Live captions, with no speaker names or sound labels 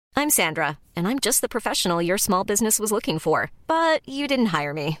I'm Sandra, and I'm just the professional your small business was looking for. But you didn't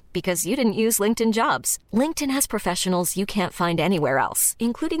hire me because you didn't use LinkedIn Jobs. LinkedIn has professionals you can't find anywhere else,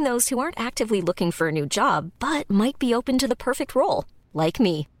 including those who aren't actively looking for a new job, but might be open to the perfect role, like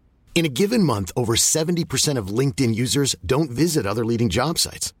me. In a given month, over 70% of LinkedIn users don't visit other leading job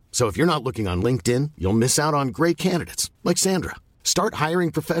sites. So if you're not looking on LinkedIn, you'll miss out on great candidates like Sandra. Start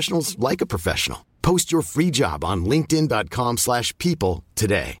hiring professionals like a professional. Post your free job on linkedin.com/people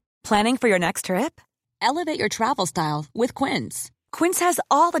today. Planning for your next trip? Elevate your travel style with Quince. Quince has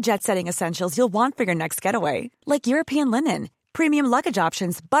all the jet-setting essentials you'll want for your next getaway, like European linen, premium luggage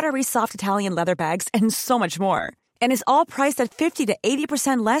options, buttery soft Italian leather bags, and so much more. And is all priced at 50 to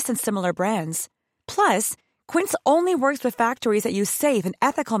 80% less than similar brands. Plus, Quince only works with factories that use safe and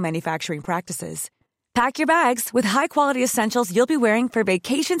ethical manufacturing practices. Pack your bags with high-quality essentials you'll be wearing for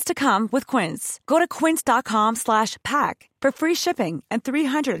vacations to come with Quince. Go to quince.com/pack for free shipping and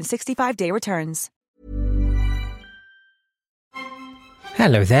 365-day returns.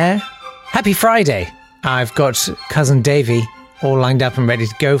 Hello there. Happy Friday. I've got Cousin Davey all lined up and ready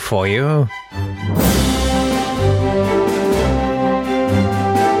to go for you.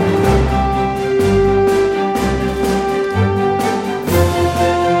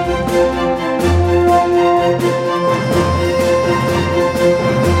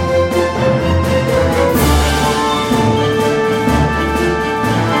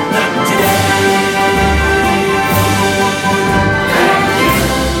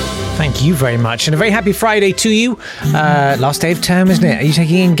 Thank you very much, and a very happy Friday to you. Last day of term, isn't it? Are you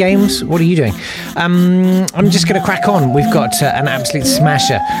taking in games? What are you doing? I'm just going to crack on. We've got an absolute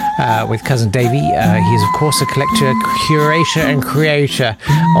smasher with Cousin Davey. He is, of course, a collector, curator, and creator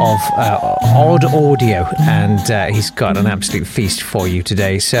of odd audio, and he's got an absolute feast for you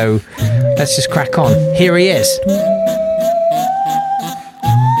today. So let's just crack on. Here he is.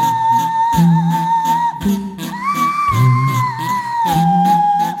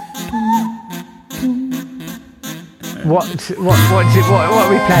 What are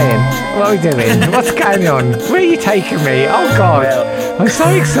we playing? What are we doing? What's going on? Where are you taking me? Oh God, I'm so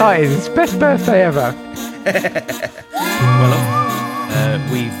excited! It's the best birthday ever. Well,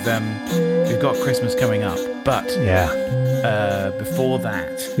 we've got Christmas coming up, but before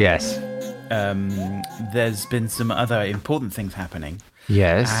that, yes, there's been some other important things happening.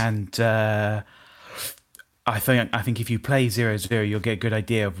 Yes, and I think if you play 0-0, you'll get a good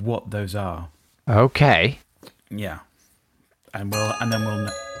idea of what those are. Okay. Yeah. And then we'll.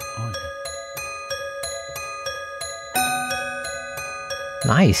 Oh, yeah.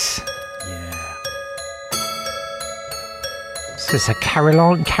 Nice. Yeah. So it's a carry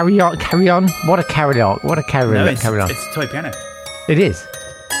on. What a carry on. No, it's a toy piano. It is.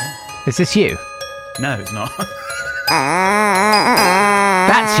 Is this you? No, it's not.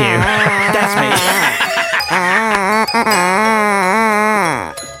 That's you. That's me.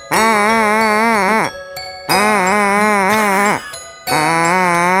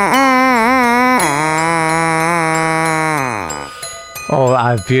 Oh,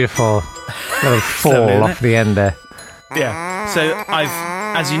 a beautiful little fall off the end there. Yeah. So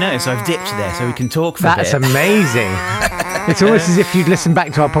as you notice, I've dipped there so we can talk for a bit. That's amazing. It's almost as if you'd listened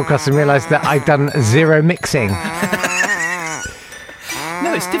back to our podcast and realised that I'd done zero mixing.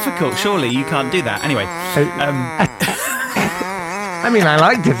 No, it's difficult. Surely you can't do that. Anyway. I mean, I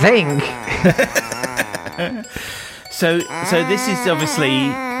like to think. So this is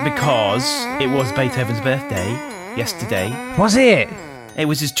obviously because it was Beethoven's birthday yesterday. Was it? It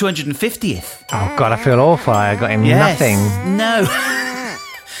was his 250th. Oh, God, I feel awful. I got him nothing. No.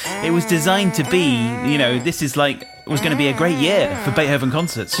 It was designed to be, this is like, it was going to be a great year for Beethoven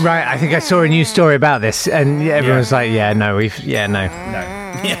concerts. Right, I think I saw a news story about this, and everyone was like, no.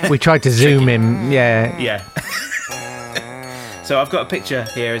 Yeah. We tried to zoom in, yeah. Yeah. So I've got a picture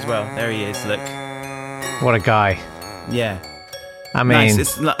here as well. There he is, look. What a guy. Yeah. I mean, nice.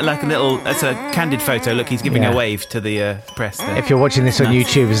 It's like it's a candid photo. Look, he's giving a wave to the press there. If you're watching this on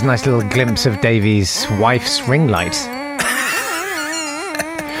YouTube, there's a nice little glimpse of Davy's wife's ring light. I'm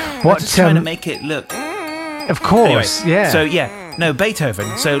just trying to make it look. Of course, anyway, yeah. So, no,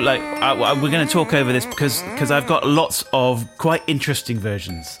 Beethoven. So, we're going to talk over this because I've got lots of quite interesting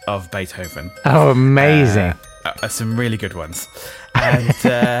versions of Beethoven. Oh, amazing. Some really good ones.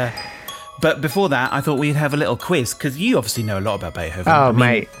 And... But before that, I thought we'd have a little quiz, because you obviously know a lot about Beethoven. Oh,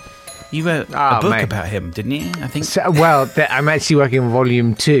 mate. You wrote a book about him, didn't you? I think. So, I'm actually working on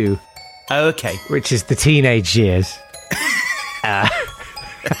Volume 2. Oh, okay. Which is the teenage years. That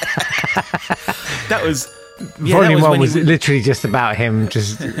was... Volume 1 was literally just about him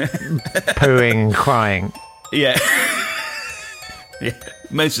just pooing and crying. Yeah. Yeah.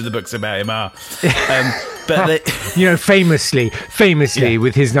 most of the books about him are. But famously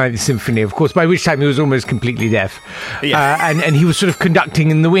with his Ninth Symphony, of course, by which time he was almost completely deaf. And he was sort of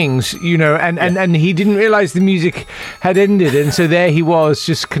conducting in the wings, and he didn't realise the music had ended, and so there he was,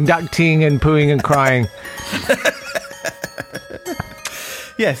 just conducting and pooing and crying.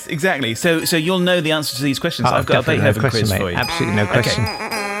 Yes, exactly. So you'll know the answer to these questions. I've got a Beethoven quiz for you. Absolutely no question.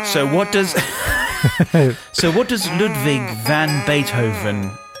 Okay. So what does Ludwig van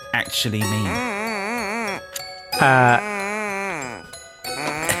Beethoven actually mean?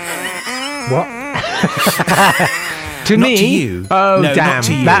 What? Not to you. Oh, no, damn! Not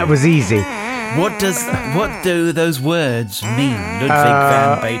to you. That was easy. What do those words mean, Ludwig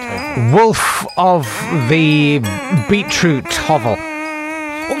van Beethoven? Wolf of the Beetroot Hovel.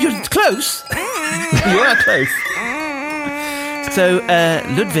 Oh, you're close. You are close. So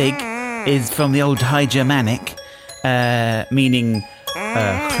Ludwig is from the Old High Germanic, meaning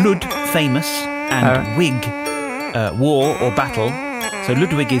Hlud, famous, and Wig, war or battle. So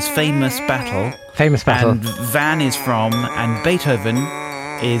Ludwig is famous battle. Famous battle. And Van is from, and Beethoven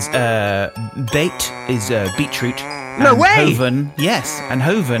is Beit is beetroot. No way! Hoven, yes, and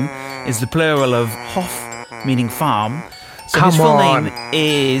Hoven is the plural of Hof, meaning farm. So Come his full on. name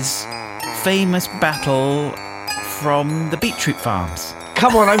is Famous Battle from the Beetroot Farms.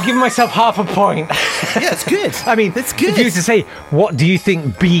 Come on, I'm giving myself half a point. Yeah, it's good. I mean, it's good. If you were to say, what do you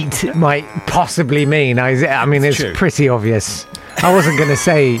think beet might possibly mean? I mean, it's true. pretty obvious. I wasn't going to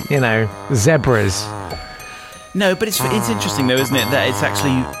say, zebras. No, but it's interesting though, isn't it, that it's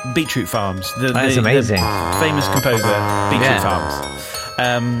actually Beetroot Farms. That's amazing. The famous composer, Beetroot Farms.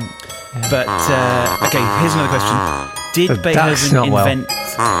 But okay, here's another question. Did The duck's Beethoven not well. invent?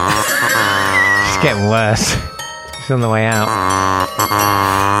 It's getting worse. It's on the way out.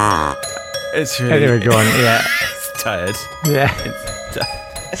 It's really. Anyway, go on. Yeah. It's tired. Yeah.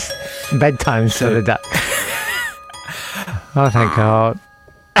 Bedtime for the duck. Oh, thank God.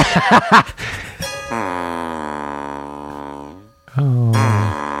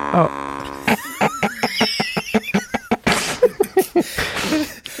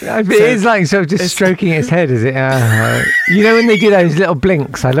 It is like sort of just stroking its head, is it? When they do those little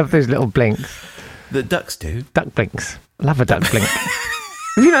blinks, I love those little blinks. The ducks do. Duck blinks. I love a duck blink.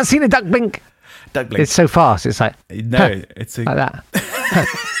 Have you not seen a duck blink? Duck blink. It's so fast. It's like No, it's like that.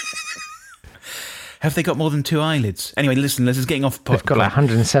 Have they got more than 2 eyelids? Anyway, listen, this is getting off. They've got like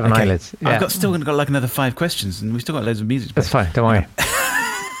 107 eyelids. Yeah. I've still got like another 5 questions, and we've still got loads of music to play. That's fine. Don't worry.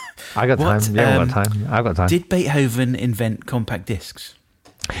 I got time. You haven't got time. I've got time. Did Beethoven invent compact discs?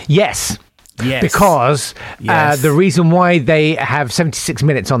 Yes. Yes. Because Yes. the reason why they have 76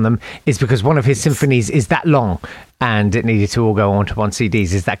 minutes on them is because one of his symphonies is that long and it needed to all go onto one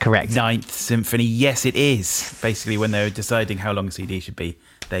CDs. Is that correct? Ninth Symphony. Yes, it is. Basically, when they were deciding how long a CD should be,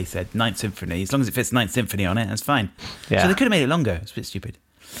 they said Ninth Symphony. As long as it fits Ninth Symphony on it, that's fine. Yeah. So they could have made it longer. It's a bit stupid.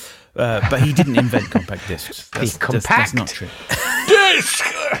 But he didn't invent compact discs. That's not true. Disc!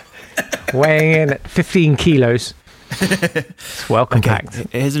 Weighing in at 15 kilos. It's well compact.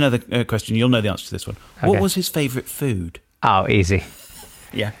 Okay, here's another question. You'll know the answer to this one. Okay. What was his favourite food? Oh, easy.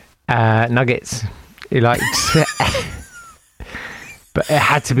 Yeah. Nuggets. He liked... but it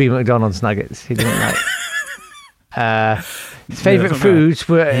had to be McDonald's nuggets. He didn't like... his favourite foods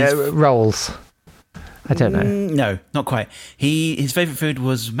were rolls. I don't know. No, not quite. His favourite food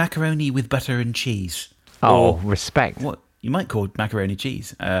was macaroni with butter and cheese. Oh, Or respect. what you might call macaroni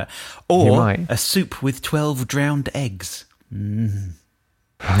cheese. You Or might. a soup with 12 drowned eggs.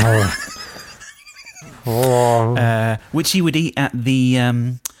 Which he would eat at the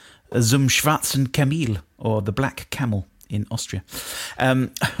Zum Schwarzen Kamel, or the Black Camel in Austria.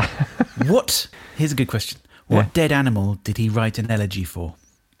 Here's a good question. What dead animal did he write an elegy for?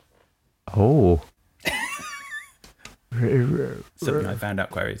 Oh. Something I found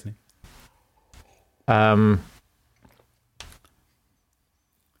out quite recently.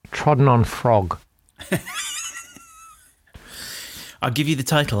 Trodden on frog. I'll give you the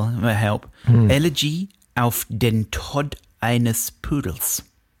title. It might help. Elegy auf den Tod eines Pudels.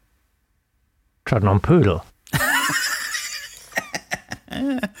 Trodden on poodle.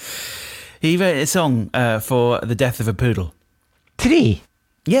 He wrote a song for the death of a poodle. Did he?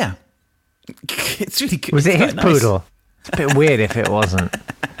 Yeah. It's really good. Was it It's his quite nice. poodle? It's a bit weird if it wasn't.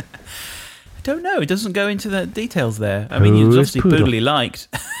 I don't know. It doesn't go into the details there. I mean, he was Whose obviously poodle? poodly liked.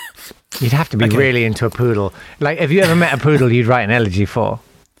 You'd have to be Okay. really into a poodle. Like, have you ever met a poodle you'd write an elegy for?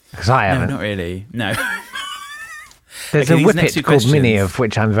 Because I No, haven't. not really. No. There's Okay, a these next whippet two called Minnie, questions. of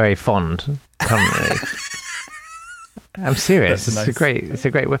which I'm very fond currently. I'm serious. That's It's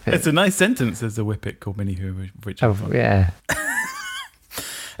a great whippet. It's a nice sentence. There's a whippet called Minnie Who, which Oh, yeah.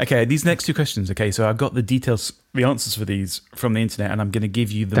 Okay, these next two questions. Okay, so I've got the details, the answers for these from the internet, and I'm going to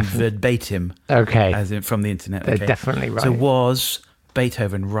give you them verbatim. Okay. As in from the internet. They're okay? definitely right. So was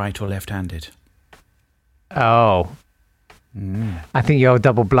Beethoven right or left-handed? Oh. I think you're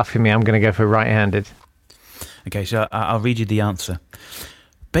double bluffing me. I'm going to go for right-handed. Okay, so I'll read you the answer.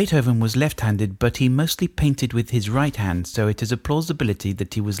 Beethoven was left-handed, but he mostly painted with his right hand, so it is a plausibility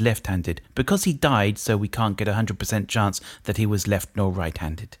that he was left-handed. Because he died, so we can't get a 100% chance that he was left nor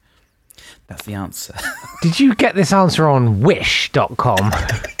right-handed. That's the answer. Did you get this answer on wish.com?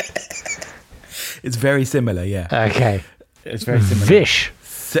 It's very similar, yeah. Okay. It's very similar. Vish.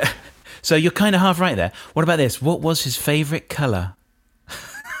 So you're kind of half right there. What about this? What was his favourite colour?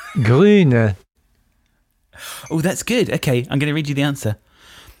 Grün. Oh, that's good. Okay, I'm going to read you the answer.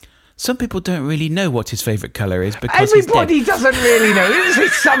 Some people don't really know what his favourite colour is because Everybody he's dead. doesn't really know.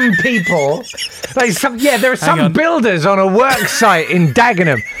 It's some people. There are some builders on a work site in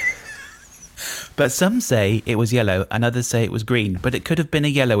Dagenham. But some say it was yellow and others say it was green, but it could have been a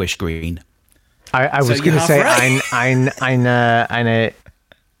yellowish green. I was going to say eine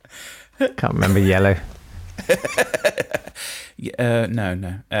can't remember yellow.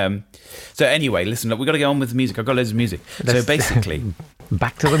 No. So anyway, listen, look, we've got to get on with the music. I've got loads of music. So basically...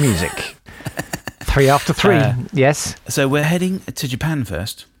 Back to the music. 3 after 3, yes. So we're heading to Japan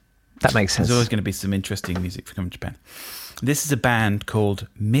first. That makes sense. There's always going to be some interesting music from Japan. This is a band called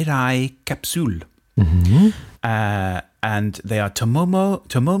Mirai Capsule. Mm-hmm. And they are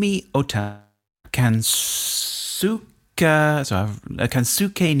Tomomi Ota, Kansuke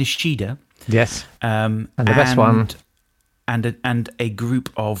Nishida. Yes. And the best one. And a group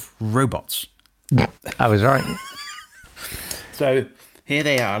of robots. I was right. So here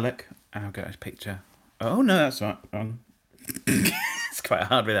they are. Look, I've got a picture. Oh no, that's right. It's quite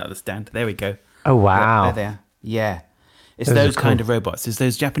hard without the stand. There we go. Oh wow. There they are. Yeah. It's Those those are kind cool. of robots. It's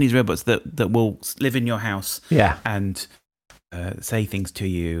those Japanese robots that will live in your house. Yeah. And say things to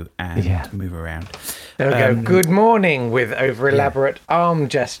you and move around. There we go. Good morning with over elaborate arm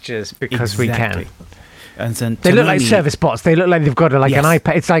gestures because we can. And so They look like service bots. They look like they've got an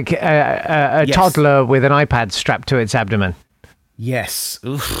iPad. It's like a toddler with an iPad strapped to its abdomen. Yes.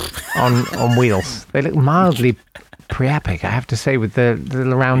 on wheels. They look mildly priapic, I have to say, with the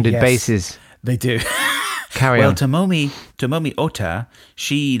little rounded bases. They do. Carry on. Tomomi Ota,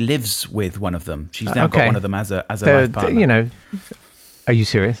 she lives with one of them. She's now got one of them as a life partner. You know, are you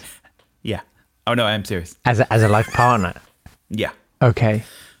serious? Yeah. Oh no, I am serious. As a life partner. Yeah. Okay.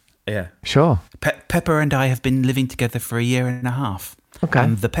 Yeah. Sure. Pepper and I have been living together for a year and a half. Okay.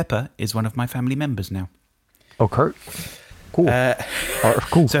 And the Pepper is one of my family members now. Okay. Cool.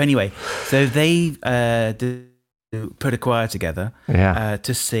 Cool. So anyway, they put a choir together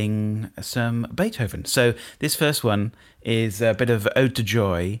to sing some Beethoven. So this first one is a bit of Ode to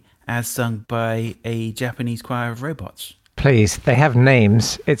Joy as sung by a Japanese choir of robots. Please, they have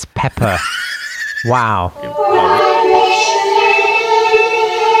names. It's Pepper. Wow.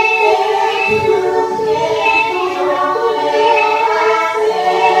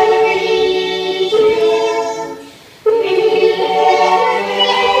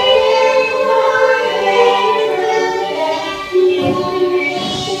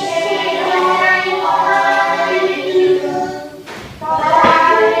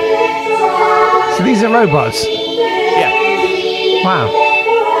 So these are robots? Yeah. Wow.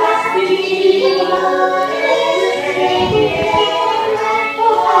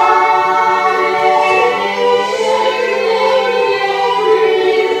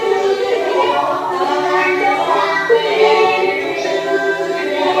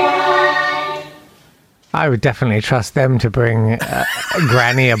 I would definitely trust them to bring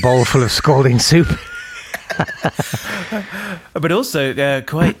Granny a bowl full of scalding soup. But also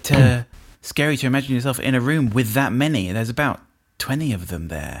quite scary to imagine yourself in a room with that many. There's about 20 of them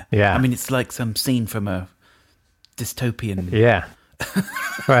there. Yeah. I mean, it's like some scene from a dystopian... Yeah.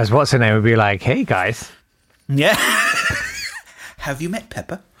 Whereas what's her name would be like, hey, guys. Yeah. Have you met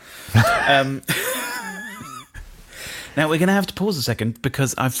Pepper? Now, we're going to have to pause a second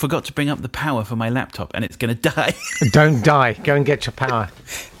because I forgot to bring up the power for my laptop and it's going to die. Don't die. Go and get your power.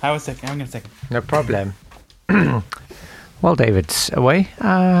 Hang on a second. No problem. Well, David's away.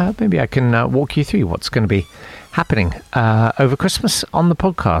 Maybe I can walk you through what's going to be happening over Christmas on the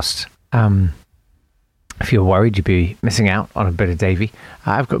podcast. If you're worried you'd be missing out on a bit of Davey,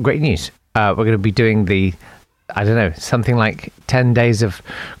 I've got great news. We're going to be doing something like 10 days of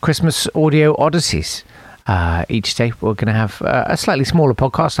Christmas audio odysseys. Each day we're going to have a slightly smaller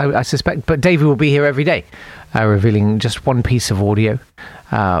podcast, I suspect, but Davey will be here every day, revealing just one piece of audio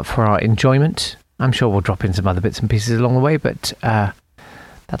for our enjoyment. I'm sure we'll drop in some other bits and pieces along the way, but the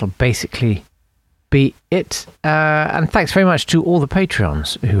that'll basically be it. And thanks very much to all the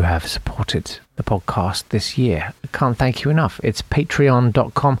Patreons who have supported the podcast this year. I can't thank you enough. It's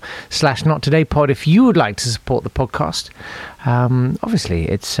patreon.com/nottodaypod if you would like to support the podcast. Obviously,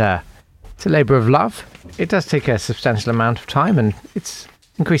 it's a labour of love. It does take a substantial amount of time, and it's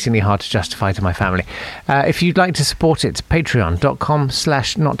increasingly hard to justify to my family. If you'd like to support it,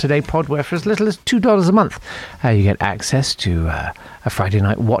 patreon.com/nottodaypod, where for as little as $2 a month, you get access to a Friday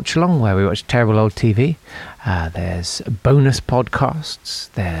night watch along where we watch terrible old TV. There's bonus podcasts,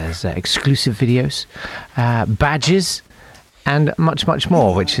 there's exclusive videos, badges, and much, much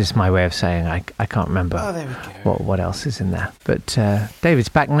more, which is my way of saying I can't remember what else is in there. But David's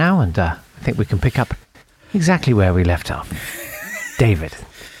back now, and I think we can pick up exactly where we left off. David.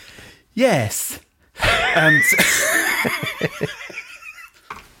 Yes.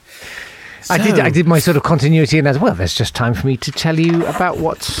 I did my sort of continuity, and as well, there's just time for me to tell you about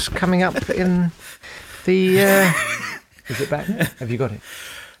what's coming up in the... is it back? Have you got it?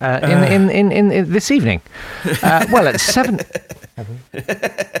 In this evening. Well, at 7... Okay.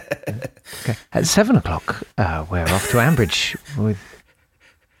 At 7 o'clock, we're off to Ambridge with...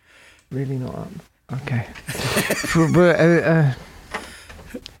 Really not up? Okay.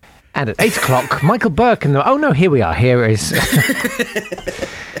 And at 8 o'clock, Michael Burke and the... Oh, no, here we are. Here is...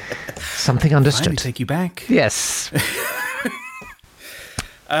 Something understood. Let me take you back. Yes.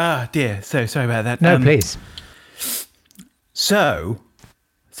 Dear. So, sorry about that. No, please. So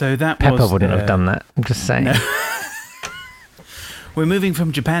that Pepper was... wouldn't have done that. I'm just saying. No. We're moving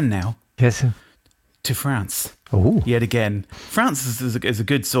from Japan now. Yes. To France. Oh. Yet again. France is a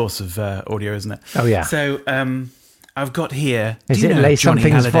good source of audio, isn't it? Oh, yeah. So, I've got here... Is it Les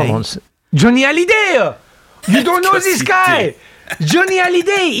Something's Provence? Johnny Hallyday! You don't know this guy! Johnny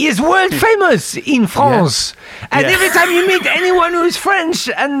Hallyday is world famous in France. Yeah. And every time you meet anyone who is French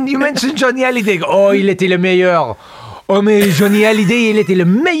and you mention Johnny Hallyday, oh, il était le meilleur. Oh, mais Johnny Hallyday, il était le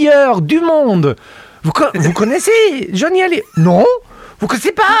meilleur du monde. Vous connaissez Johnny Hallyday? Non? Vous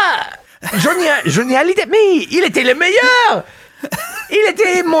connaissez pas Johnny Hallyday? Mais il était le meilleur. Il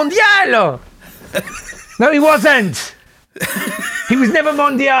était mondial. No, he wasn't. He was never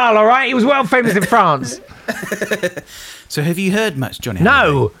mondial, all right? He was world famous in France. So have you heard much Johnny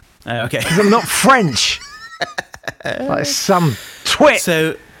No. Hallyday? Okay. Because I'm not French. Like some twit.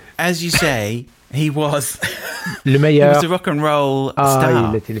 So, as you say, he was... Le meilleur. He was a rock and roll star.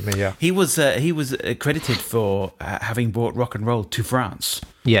 Il était le meilleur. He was credited for having brought rock and roll to France.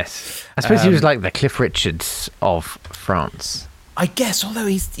 Yes. I suppose he was like the Cliff Richards of France. I guess, although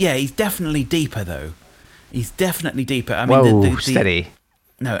he's definitely deeper, though. He's definitely deeper. I mean, whoa, steady.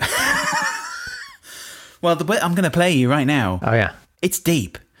 No. Well, the way I'm going to play you right now. Oh, yeah. It's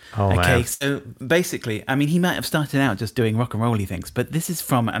deep. Oh, okay, man. So basically, I mean, he might have started out just doing rock and roll-y things, but this is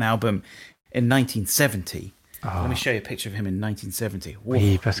from an album in 1970. Oh. Let me show you a picture of him in 1970. Whoa,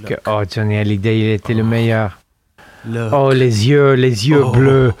 oui, parce que Johnny Hallyday, il était le meilleur. Look. Oh, les yeux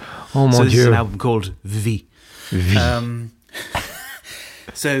bleus. Oh, mon Dieu. So this is an Dieu. album called Vie.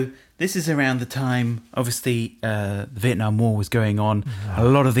 So this is around the time, obviously, the Vietnam War was going on. A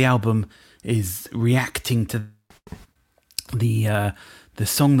lot of the album is reacting to the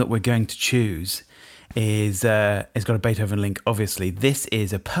song that we're going to choose is it's got a Beethoven link. Obviously, this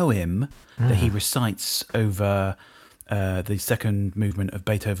is a poem that he recites over the second movement of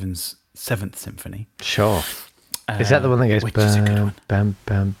Beethoven's Seventh Symphony. Sure. Is that the one that goes bam, bam,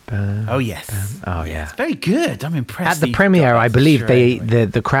 bam, bam? Oh yes. Bam. Oh yeah. It's very good. I'm impressed. At the premiere, I believe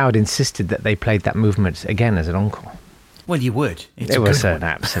the crowd insisted that they played that movement again as an encore. Well, you would. It was an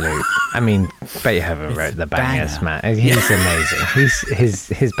absolute. I mean, Beethoven wrote the bangers, man. He's amazing.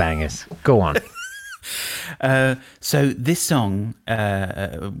 His bangers. Go on. So this song,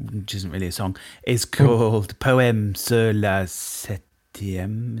 which isn't really a song, is called Poème sur la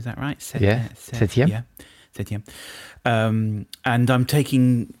septième. Is that right? Septième. Yeah, septième. And I'm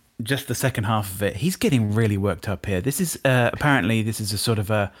taking just the second half of it. He's getting really worked up here. This is apparently this is a sort of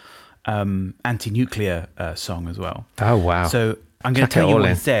a anti-nuclear song as well. Oh wow! So I'm going to tell you what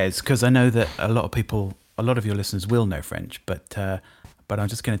it says because I know that a lot of your listeners will know French, but I'm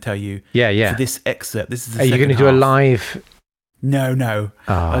just going to tell you. Yeah. For this excerpt, this is. The Are you going to do a live? No.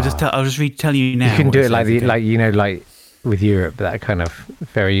 Oh. I'll just tell you now. You can do it like with Europe, that kind of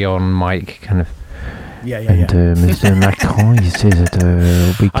very on mic kind of. Yeah. And Mr. Macron, he says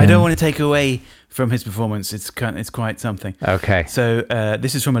that we can... I don't want to take away from his performance. It's quite something. Okay. So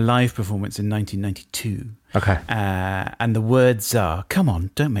this is from a live performance in 1992. Okay. And the words are, "Come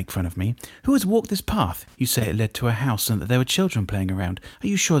on, don't make fun of me. Who has walked this path? You say it led to a house and that there were children playing around. Are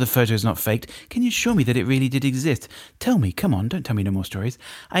you sure the photo is not faked? Can you assure me that it really did exist? Tell me, come on, don't tell me no more stories.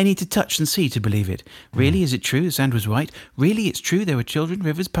 I need to touch and see to believe it. Really, is it true the sand was white? Really, it's true there were children,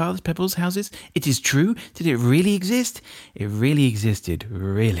 rivers, paths, pebbles, houses? It is true? Did it really exist? It really existed,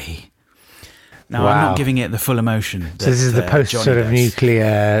 really." Now, I'm Wow. not giving it the full emotion. So this is the post Johnny sort of does.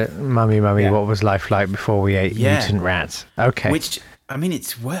 nuclear mummy, Yeah. what was life like before we ate Yeah. mutant rats? Okay. Which, I mean,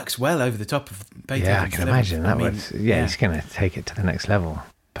 it works well over the top of Beethoven's Yeah, I can level. imagine. I mean, He's going to take it to the next level.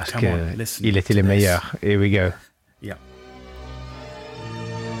 Parce Come que on, listen il était to le this. meilleur. Here we go. Yeah.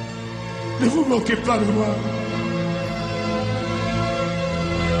 Ne vous moquez pas de moi.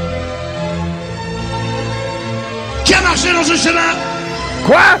 Qui a marché dans ce chemin?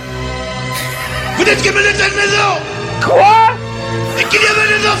 Quoi? Vous dites que menait cette maison Quoi? et qu'il y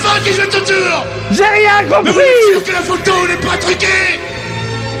avait des enfants qui jouaient autour. J'ai rien Mais vous compris! êtes sûr que la photo n'est pas truquée?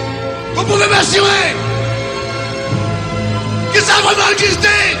 Vous pouvez m'assurer que ça a vraiment existé?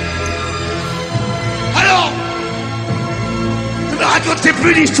 Alors, ne me racontez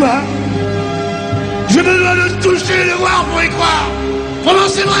plus l'histoire. Je me dois de toucher et de voir pour y croire. Vraiment,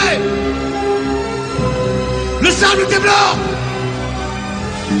 c'est vrai. Le sable était blanc.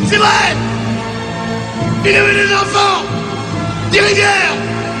 C'est vrai. Il y avait des enfants, des rivières,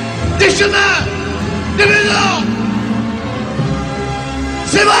 des chemins, des maisons.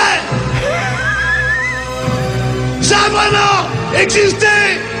 C'est vrai. Ça a vraiment existé.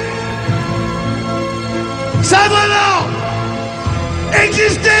 Ça a vraiment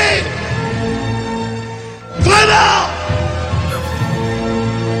existé. Vraiment.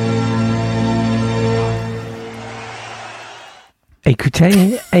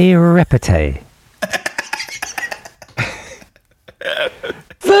 Écoutez et répétez.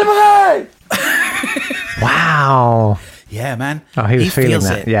 C'est vrai! Wow. Yeah, man. Oh, he was feeling feels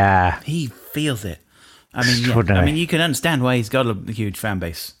that. it. Yeah. He feels it. I mean, Extraordinary. you can understand why he's got a huge fan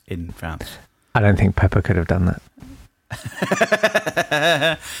base in France. I don't think Pepper could have done that.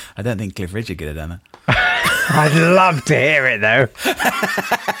 I don't think Cliff Richard could have done that. I'd love to hear it, though.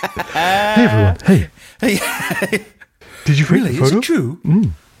 Hey, everyone. Hey. Did you Really? Is it true?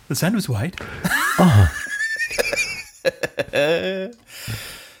 The sand was white.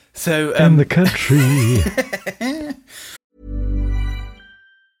 So, In the country.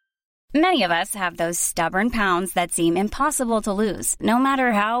 Many of us have those stubborn pounds that seem impossible to lose, no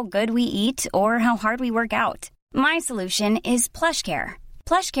matter how good we eat or how hard we work out. My solution is PlushCare.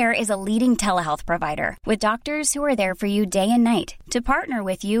 PlushCare is a leading telehealth provider with doctors who are there for you day and night to partner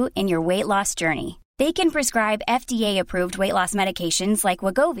with you in your weight loss journey. They can prescribe FDA-approved weight loss medications like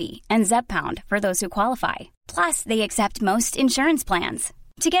Wegovy and Zepbound for those who qualify. Plus, they accept most insurance plans.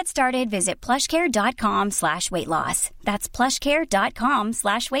 To get started, visit plushcare.com/weight loss. That's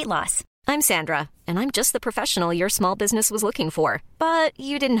plushcare.com/weight loss. I'm Sandra, and I'm just the professional your small business was looking for. But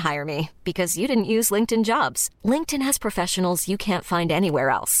you didn't hire me because you didn't use LinkedIn Jobs. LinkedIn has professionals you can't find anywhere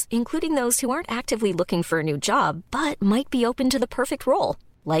else, including those who aren't actively looking for a new job, but might be open to the perfect role,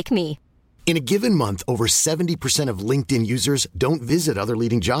 like me. In a given month, over 70% of LinkedIn users don't visit other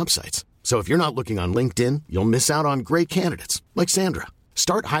leading job sites. So if you're not looking on LinkedIn, you'll miss out on great candidates like Sandra.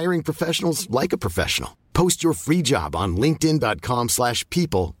 Start hiring professionals like a professional. Post your free job on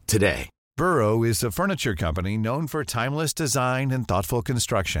linkedin.com/people today. Burrow is a furniture company known for timeless design and thoughtful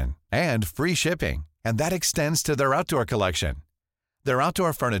construction and free shipping, and that extends to their outdoor collection. Their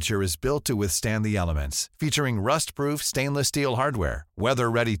outdoor furniture is built to withstand the elements, featuring rust-proof stainless steel hardware,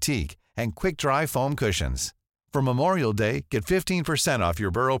 weather-ready teak, and quick-dry foam cushions. For Memorial Day, get 15% off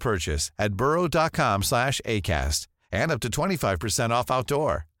your Burrow purchase at burrow.com/acast, and up to 25% off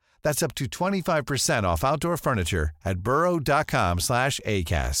outdoor. That's up to 25% off outdoor furniture at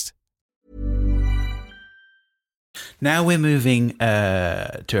burrow.com/acast. now we're moving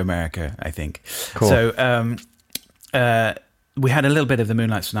to America, I think. Cool. So, we had a little bit of the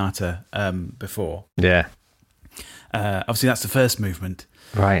Moonlight Sonata before. Yeah. Obviously, that's the first movement.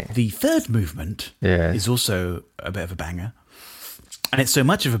 Right. The third movement Yeah. is also a bit of a banger. And it's so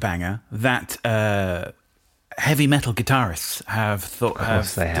much of a banger that heavy metal guitarists have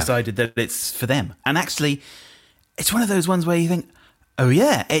they have. decided that it's for them. And actually, it's one of those ones where you think, oh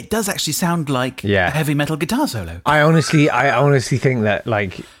yeah, it does actually sound like Yeah. a heavy metal guitar solo. I honestly think that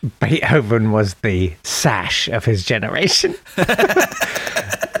like Beethoven was the Sash of his generation.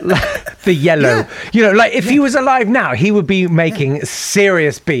 The yellow, like if he was alive now, he would be making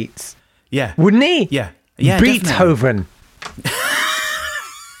serious beats, Yeah. wouldn't he? Yeah. Yeah. Beethoven.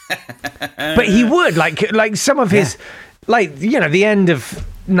 But he would like some of his, like the end of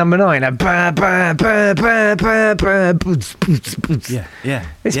number 9.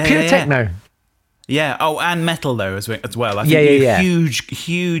 It's pure techno. Yeah. Oh, and metal though as well. I think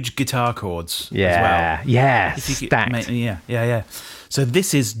huge guitar chords. Yeah. As well. Yeah. If you could Stacked. Yeah. So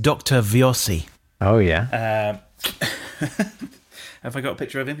this is Dr. Viossi. Oh yeah. Have I got a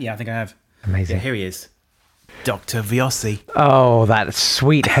picture of him? Yeah, I think I have. Amazing. Yeah, here he is. Dr. Viossi. Oh, that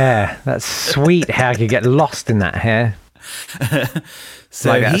sweet hair. That sweet hair. I could get lost in that hair. So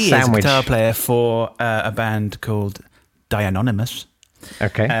like he is a sandwich. guitar player for a band called Dianonymous.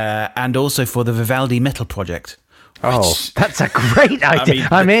 Okay. And also for the Vivaldi Metal Project. Oh, that's a great idea.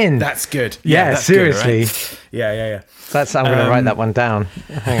 I'm in. That's good. Yeah, that's seriously. Good, right? Yeah. I'm going to write that one down.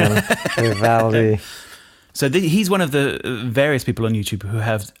 Hang on. Vivaldi. So he's one of the various people on YouTube who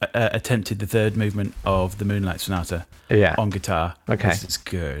have attempted the third movement of the Moonlight Sonata on guitar. Okay. This is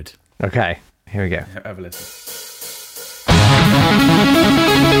good. Okay, here we go. Have a listen.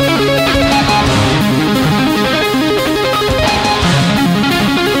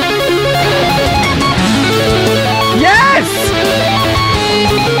 Yes!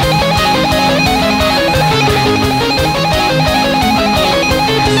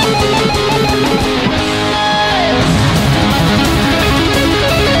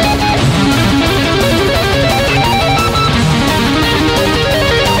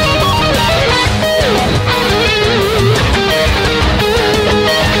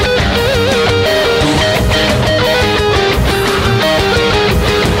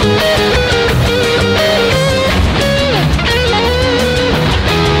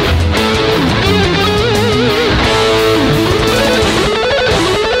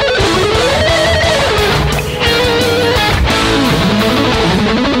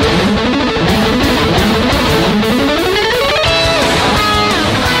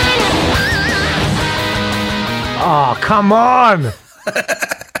 Oh, come on!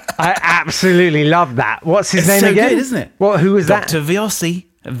 I absolutely love that. What's his name so again? Good, isn't it? Who was that? Dr. Viossi.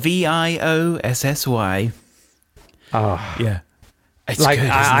 Viossy. Oh, yeah. It's like good,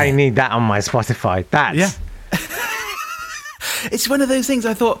 I need that on my Spotify. That's It's one of those things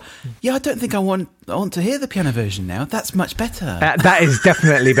I thought, I don't think I want to hear the piano version now. That's much better. that is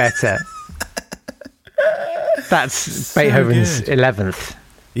definitely better. That's Beethoven's 11th.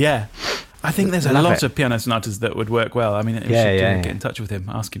 Yeah. I think there's a lot of piano sonatas that would work well. I mean, we should get in touch with him,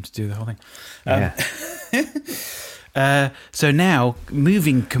 ask him to do the whole thing. So now,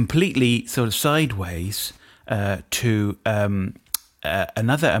 moving completely sort of sideways to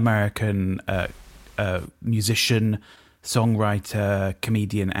another American musician, songwriter,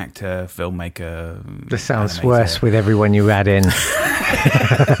 comedian, actor, filmmaker. This sounds animator. worse with everyone you add in.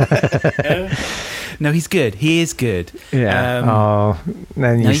 No, he's good. He is good. Yeah.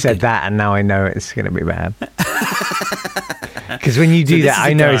 Then you said that, and now I know it's going to be bad. Because when you do that,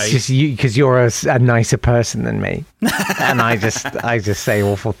 I know it's just you, because you're a nicer person than me, and I just say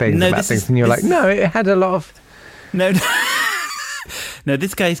awful things about things, and you're like, no, it had a lot of. No,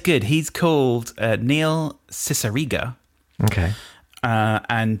 this guy's good. He's called Neil Cicierega. Okay.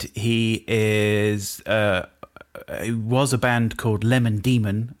 And he is. It was a band called Lemon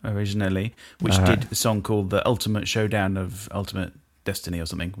Demon originally, which did a song called The Ultimate Showdown of Ultimate Destiny or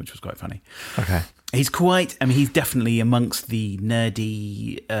something, which was quite funny. Okay. He's he's definitely amongst the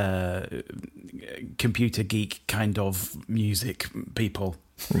nerdy computer geek kind of music people.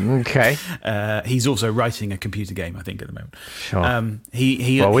 Okay. He's also writing a computer game, I think, at the moment. Sure.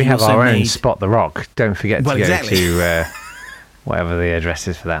 We have our own Spot the Rock. Don't forget to go exactly. to whatever the address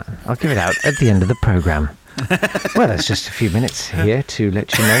is for that. I'll give it out at the end of the programme. Well, there's just a few minutes here to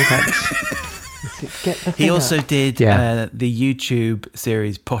let you know that. He also did the YouTube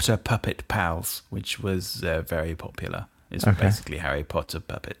series Potter Puppet Pals, which was very popular. It's basically Harry Potter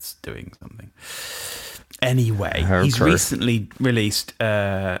puppets doing something. Anyway, he's recently released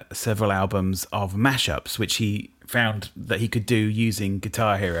several albums of mashups, which he found that he could do using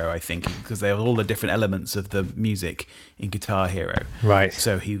Guitar Hero, I think, because they have all the different elements of the music in Guitar Hero. Right.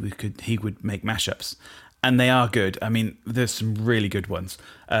 So he would make mashups. And they are good. I mean, there's some really good ones.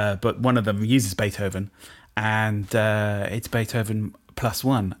 But one of them uses Beethoven, and it's Beethoven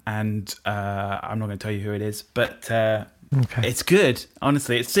 +1. And I'm not going to tell you who it is, but it's good.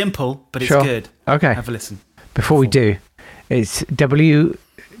 Honestly, it's simple, but it's good. Okay. Have a listen. Before we do, it's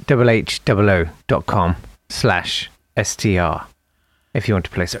www.com/STR if you want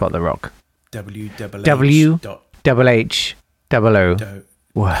to play Spot the Rock.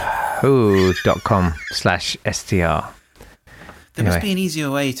 www.com/STR. There must be an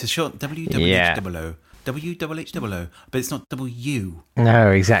easier way to short www. WHHOO, but it's not W.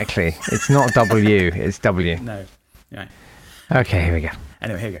 No, exactly. It's not W, it's W. No. Right. Okay, here we go.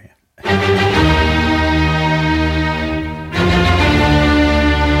 Anyway, here we go.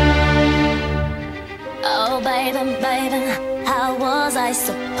 Oh, baby, baby, how was I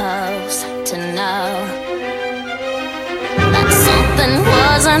supposed to know that something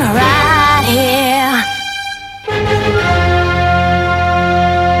wasn't right here?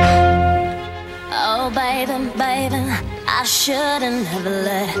 Oh, baby, baby, I shouldn't have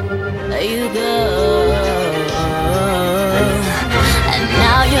let you go. And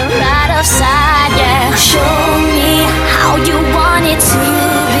now you're right outside, yeah. Show me how you want it to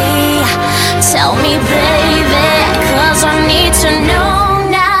be. Tell me, baby, 'cause I need to know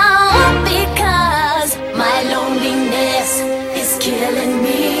now. Because my loneliness is killing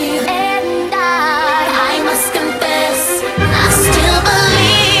me. And I must confess, I still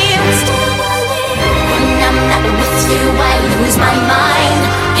believe. When I'm not with you, I lose my mind.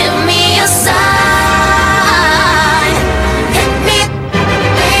 Give me a sign. Hit me,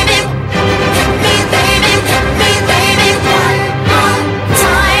 baby. Hit me, baby. Hit me, baby. One more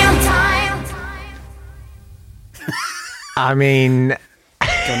time. I mean,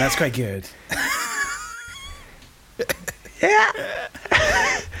 John, that's quite good. yeah.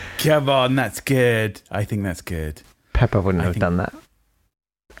 Come on, that's good. I think that's good. Pepper wouldn't have done that.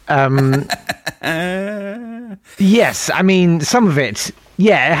 Yes, I mean, some of it,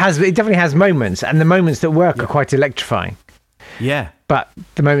 yeah, it definitely has moments, and the moments that work are quite electrifying. Yeah. But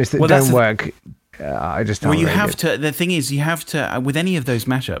the moments that don't work, I just don't. Well, you have to. The thing is, you have to with any of those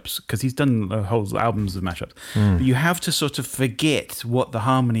mashups, because he's done whole albums of mashups. You have to sort of forget what the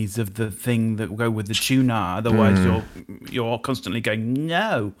harmonies of the thing that go with the tune are. Otherwise, you're constantly going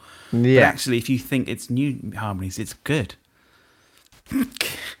no. Yeah. But actually, if you think it's new harmonies, it's good.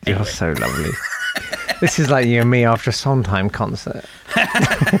 You're so lovely. This is like you and me after a Sondheim concert.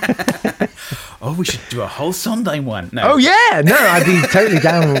 Oh, we should do a whole Sondheim one. No. Oh yeah, no, I'd be totally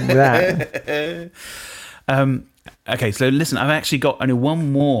down with that. Okay, so listen, I've actually got only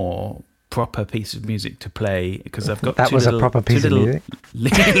one more proper piece of music to play because I've got that was a proper piece of music.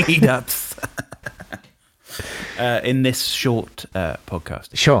 Lead ups in this short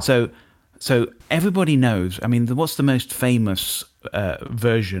podcast. Sure. So everybody knows. I mean, what's the most famous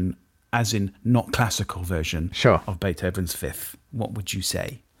version, as in not classical version, of Beethoven's Fifth? What would you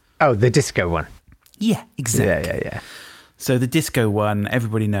say? Oh, the disco one. Yeah, exactly. Yeah. So the disco one,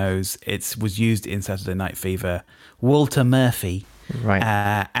 everybody knows, it was used in Saturday Night Fever. Walter Murphy, right,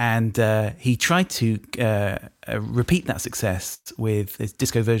 and he tried to repeat that success with his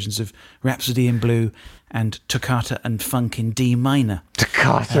disco versions of Rhapsody in Blue and Toccata and Funk in D minor.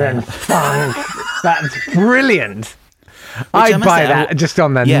 Toccata and Funk, that's brilliant. I'd buy that just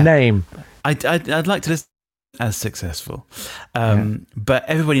on the name. I'd like to listen. As successful, but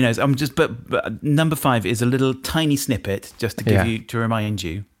everybody knows. But number 5 is a little tiny snippet just to give you to remind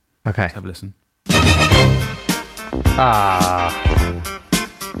you. Okay, let's have a listen.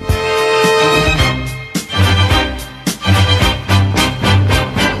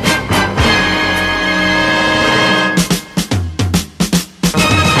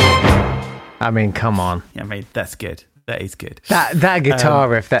 I mean, come on. I mean, that's good. That is good. That guitar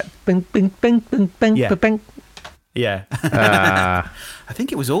riff, that bing, bing, bing, bing, bing, bing. Yeah. I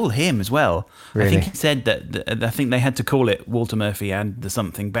think it was all him as well. Really? I think he said that I think they had to call it Walter Murphy and the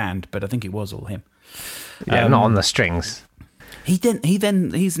something band, but I think it was all him. Yeah, not on the strings.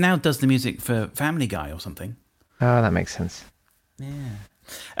 He's now does the music for Family Guy or something. Oh, that makes sense. Yeah.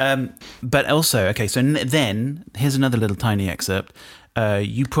 But also, okay, so then here's another little tiny excerpt.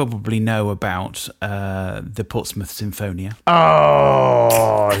 You probably know about the Portsmouth Sinfonia.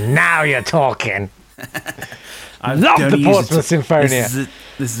 Oh, now you're talking. I love the Portsmouth Sinfonia.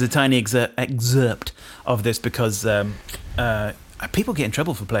 This is a tiny excerpt of this because people get in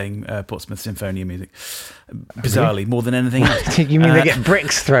trouble for playing Portsmouth Sinfonia music. Bizarrely, really? More than anything else. You mean they get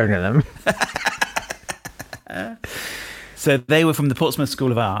bricks thrown at them? So they were from the Portsmouth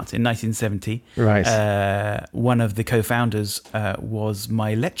School of Art in 1970. Right. One of the co-founders was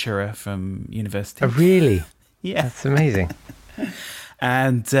my lecturer from university. Oh, really? Yeah. That's amazing.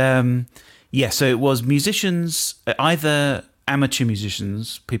 And so it was musicians, either amateur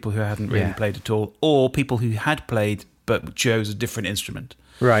musicians, people who hadn't really played at all, or people who had played but chose a different instrument.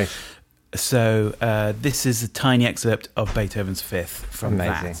 Right. So this is a tiny excerpt of Beethoven's Fifth from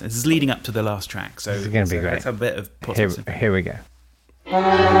that. This is leading up to the last track. So this is going to be great. Let's have a bit of Portsmouth Here we go.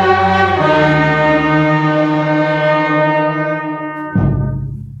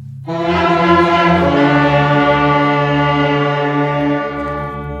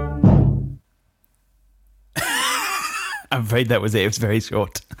 afraid that was it. It was very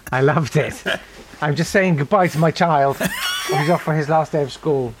short. I loved it. I'm just saying goodbye to my child. He's off for his last day of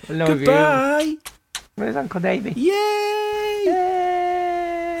school. I love Goodbye. you. Where's Uncle Davy? Yay!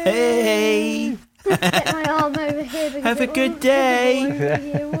 Yay! Hey! Get my arm over here. Because Have a it good wasn't comfortable day. over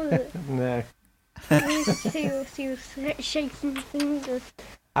here, was it? No. She was shaking fingers.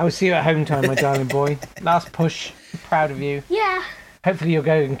 I will see you at home time, my darling boy. Last push. I'm proud of you. Yeah. Hopefully you'll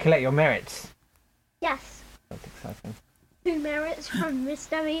go and collect your merits. Yes. That's exciting. 2 merits from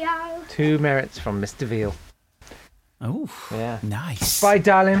Mr. Veal. 2 merits from Mr. Veal. Oh, Yeah. nice. Bye,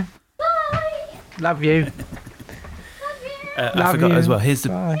 darling. Bye. Love you. Love you. I Love forgot you. as well. Here's the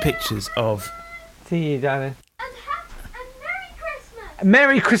Bye. pictures of See you, darling. And Merry Christmas.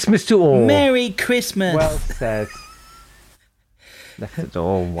 Merry Christmas to all. Merry Christmas. Well said. Left the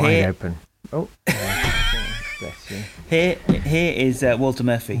door wide Here. open. Oh, bless you. Here is Walter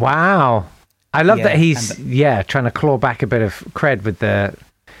Murphy. Wow. I love Yeah, that he's, and trying to claw back a bit of cred with the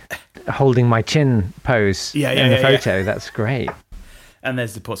holding my chin pose Yeah, in the yeah. photo. That's great. And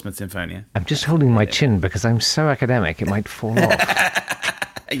there's the Portsmouth Sinfonia. I'm just holding my chin because I'm so academic it might fall off.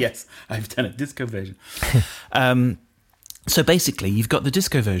 Yes, I've done a disco version. So basically, you've got the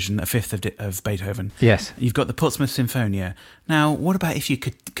disco version, a fifth of Beethoven. Yes. You've got the Portsmouth Sinfonia. Now, what about if you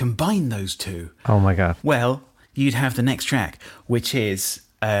could combine those two? Oh my God. Well, you'd have the next track, which is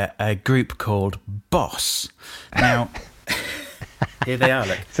a group called Boss. Now, here they are.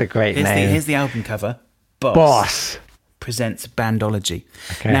 Look, It's a great name. Here's the album cover. Boss. Presents Bandology.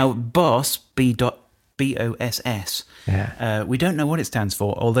 Okay. Now, Boss, B-O-S-S. Yeah. We don't know what it stands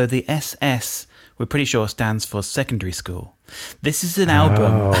for, although the SS, we're pretty sure, stands for secondary school. This is an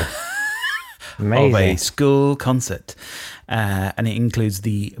album Oh. of a Amazing. school concert, and it includes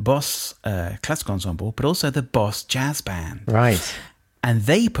the Boss Classical Ensemble, but also the Boss Jazz Band. Right. And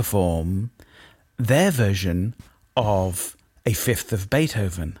they perform their version of a fifth of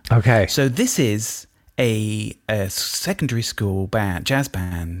Beethoven. Okay. So this is a secondary school jazz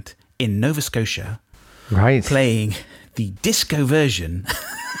band in Nova Scotia Right. playing the disco version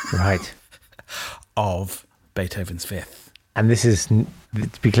Right. of Beethoven's Fifth. And this is, to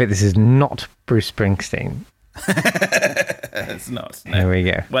be clear, this is not Bruce Springsteen. It's not. No. There we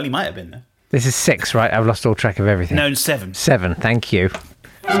go. Well, he might have been, though. This is 6, right? I've lost all track of everything. No, 7. 7, thank you.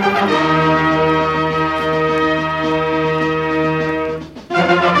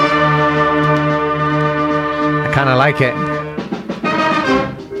 I kind of like it.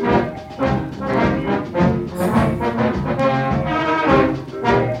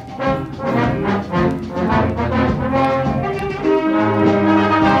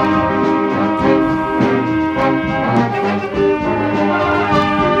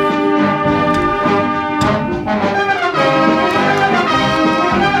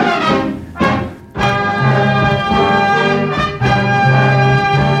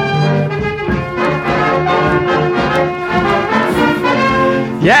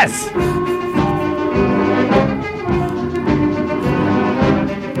 Yes!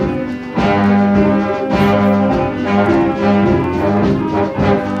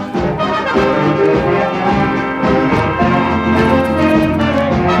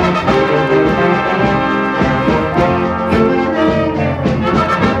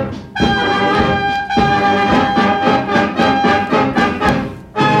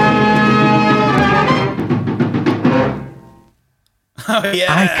 Oh,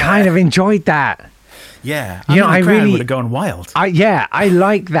 yeah. I kind of enjoyed that. Yeah. You know, the I crowd really- would have gone wild. I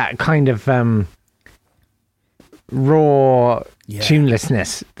like that kind of raw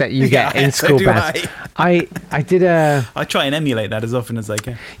tunelessness that you get Yeah, in so school do bands. I did a I try and emulate that as often as I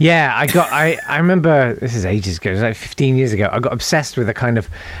can. I remember, this is ages ago, it was like 15 years ago, I got obsessed with a kind of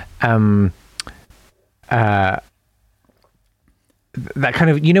that kind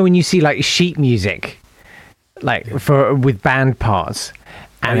of, you know, when you see like sheet music like with band parts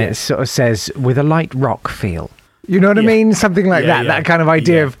and Oh, yeah. it sort of says with a light rock feel, you know what I Yeah. mean, something like Yeah, that yeah. that kind of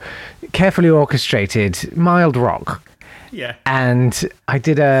idea Yeah. of carefully orchestrated mild rock. Yeah. And I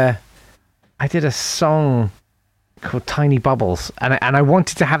did a song called Tiny Bubbles, and I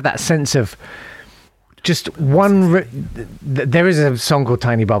wanted to have that sense of just one. There is a song called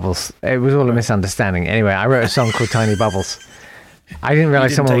Tiny Bubbles. It was all a misunderstanding. Anyway, I wrote a song called Tiny Bubbles. I didn't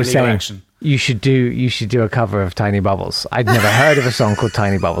realize didn't someone take was legal saying action. you should do a cover of Tiny Bubbles. I'd never heard of a song called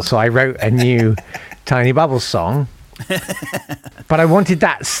Tiny Bubbles, so I wrote a new Tiny Bubbles song. But I wanted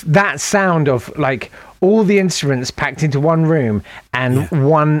that sound of like all the instruments packed into one room and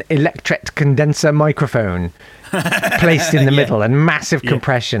one electret condenser microphone placed in the middle and massive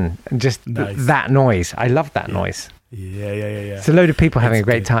compression and just Nice. that noise. I love that noise. Yeah. It's a load of people having a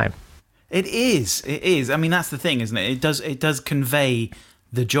great time. It is. I mean, that's the thing, isn't it? It does convey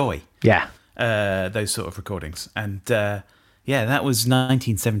the joy. Yeah. Those sort of recordings. And that was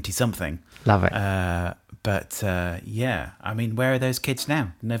 1970 something. Love it. But I mean, where are those kids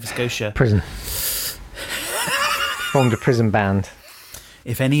now? Nova Scotia. Prison. Formed a prison band.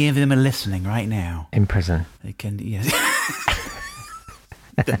 If any of them are listening right now. In prison. They can,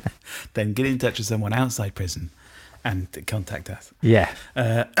 then get in touch with someone outside prison and contact us. Yeah.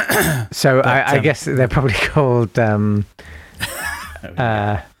 I guess they're probably called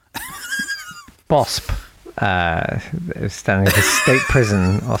BOSP, standing for State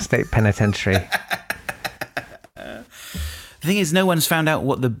Prison or State Penitentiary. The thing is, no one's found out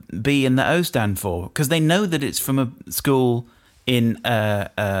what the B and the O stand for, because they know that it's from a school in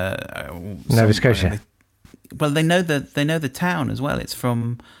Nova Scotia. They know the town as well. It's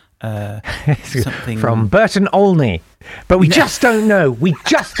from something from Burton Olney, but we just don't know. We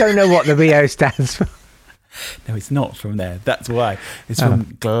just don't know what the BO stands for. No, it's not from there. That's why it's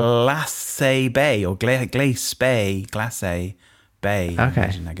from Glace Bay or Glace Bay. Okay,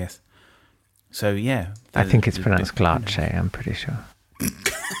 I guess. So yeah, I think it's pronounced Glace. I'm pretty sure.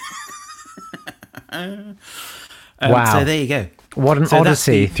 Wow! So there you go. What an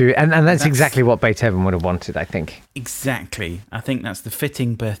odyssey through, and that's exactly what Beethoven would have wanted, I think. Exactly. I think that's the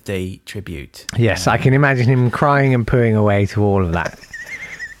fitting birthday tribute. Yes, I can imagine him crying and pooing away to all of that.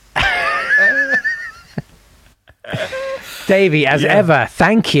 Davey, as ever,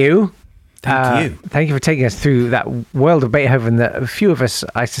 thank you. Thank you. Thank you for taking us through that world of Beethoven that a few of us,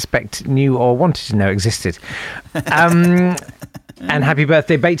 I suspect, knew or wanted to know existed. And happy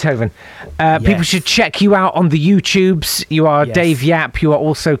birthday, Beethoven. People should check you out on the YouTubes. You are Dave Yap. You are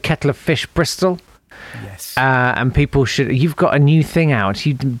also Kettle of Fish Bristol. Yes. And people should... You've got a new thing out.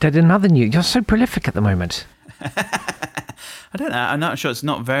 You did another new... You're so prolific at the moment. I don't know. I'm not sure. It's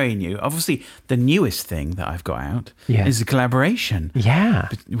not very new. Obviously, the newest thing that I've got out is a collaboration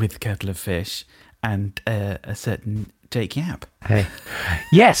with Kettle of Fish and a certain Jake Yap. Hey.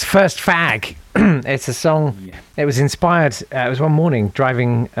 Yes, First Fag. It's a song. Yeah. It was inspired. It was one morning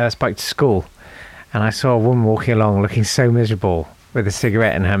driving Spike to school, and I saw a woman walking along looking so miserable with a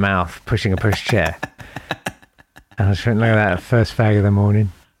cigarette in her mouth, pushing a pushchair. And I just went, look at that, First Fag of the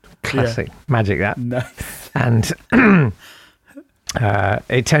morning. Classic. Magic, that. Nice. And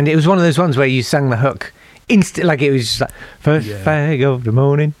it was one of those ones where you sang the hook like it was just like, First Fag of the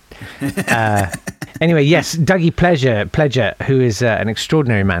morning. Anyway, yes, Dougie Pledger, who is an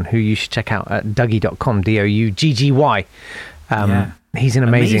extraordinary man who you should check out at dougie.com, Douggy. He's an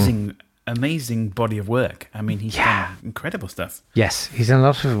amazing body of work. I mean, he's done incredible stuff. Yes, he's done a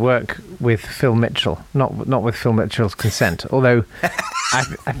lot of work with Phil Mitchell, not with Phil Mitchell's consent, although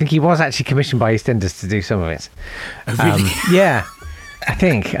I think he was actually commissioned by EastEnders to do some of it. Oh, really? Yeah, I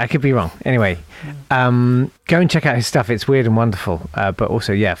think. I could be wrong. Anyway, go and check out his stuff. It's weird and wonderful. But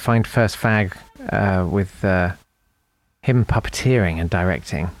also, find First Fag with him puppeteering and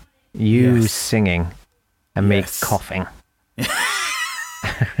directing, you singing, and me coughing.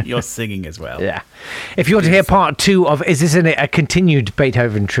 You're singing as well. Yeah. If you want to hear part 2 of, is this a continued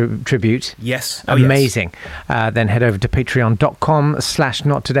Beethoven tribute? Yes. Amazing. Then head over to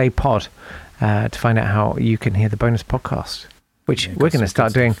patreon.com/nottodaypod to find out how you can hear the bonus podcast, which we're going to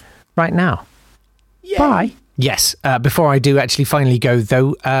start doing right now. Yay. Bye. Yes. Before I do actually finally go,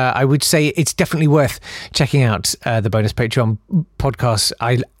 though, I would say it's definitely worth checking out the bonus Patreon podcast.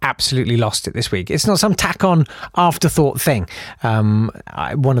 I absolutely lost it this week. It's not some tack-on afterthought thing.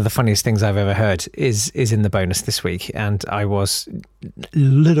 One of the funniest things I've ever heard is in the bonus this week, and I was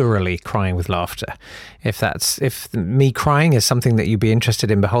literally crying with laughter. If me crying is something that you'd be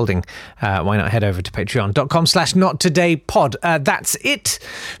interested in beholding, why not head over to patreon.com/nottodaypod. That's it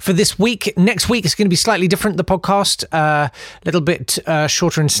for this week. Next week is going to be slightly different. The podcast a little bit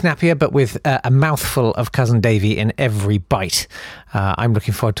shorter and snappier, but with a mouthful of Cousin Davey in every bite. I'm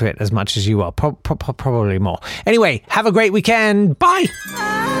looking forward to it as much as you are, probably more. Anyway, have a great weekend. Bye.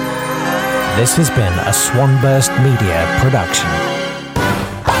 This has been a Swanburst Media production.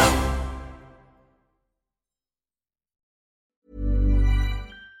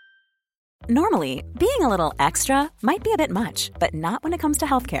 Normally, being a little extra might be a bit much, but not when it comes to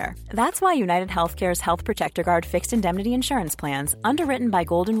healthcare. That's why United Healthcare's Health Protector Guard fixed indemnity insurance plans, underwritten by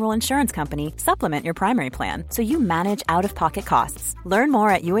Golden Rule Insurance Company, supplement your primary plan so you manage out-of-pocket costs. Learn more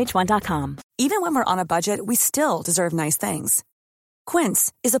at uh1.com. Even when we're on a budget, we still deserve nice things.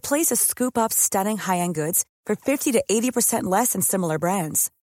 Quince is a place to scoop up stunning high-end goods for 50 to 80% less than similar brands.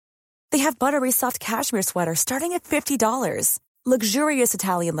 They have buttery soft cashmere sweaters starting at $50, luxurious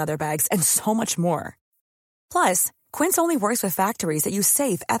Italian leather bags, and so much more. Plus, Quince only works with factories that use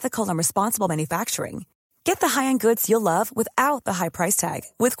safe, ethical, and responsible manufacturing. Get the high-end goods you'll love without the high price tag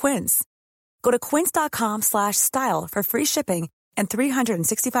with Quince. Go to quince.com/style for free shipping and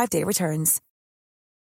 365-day returns.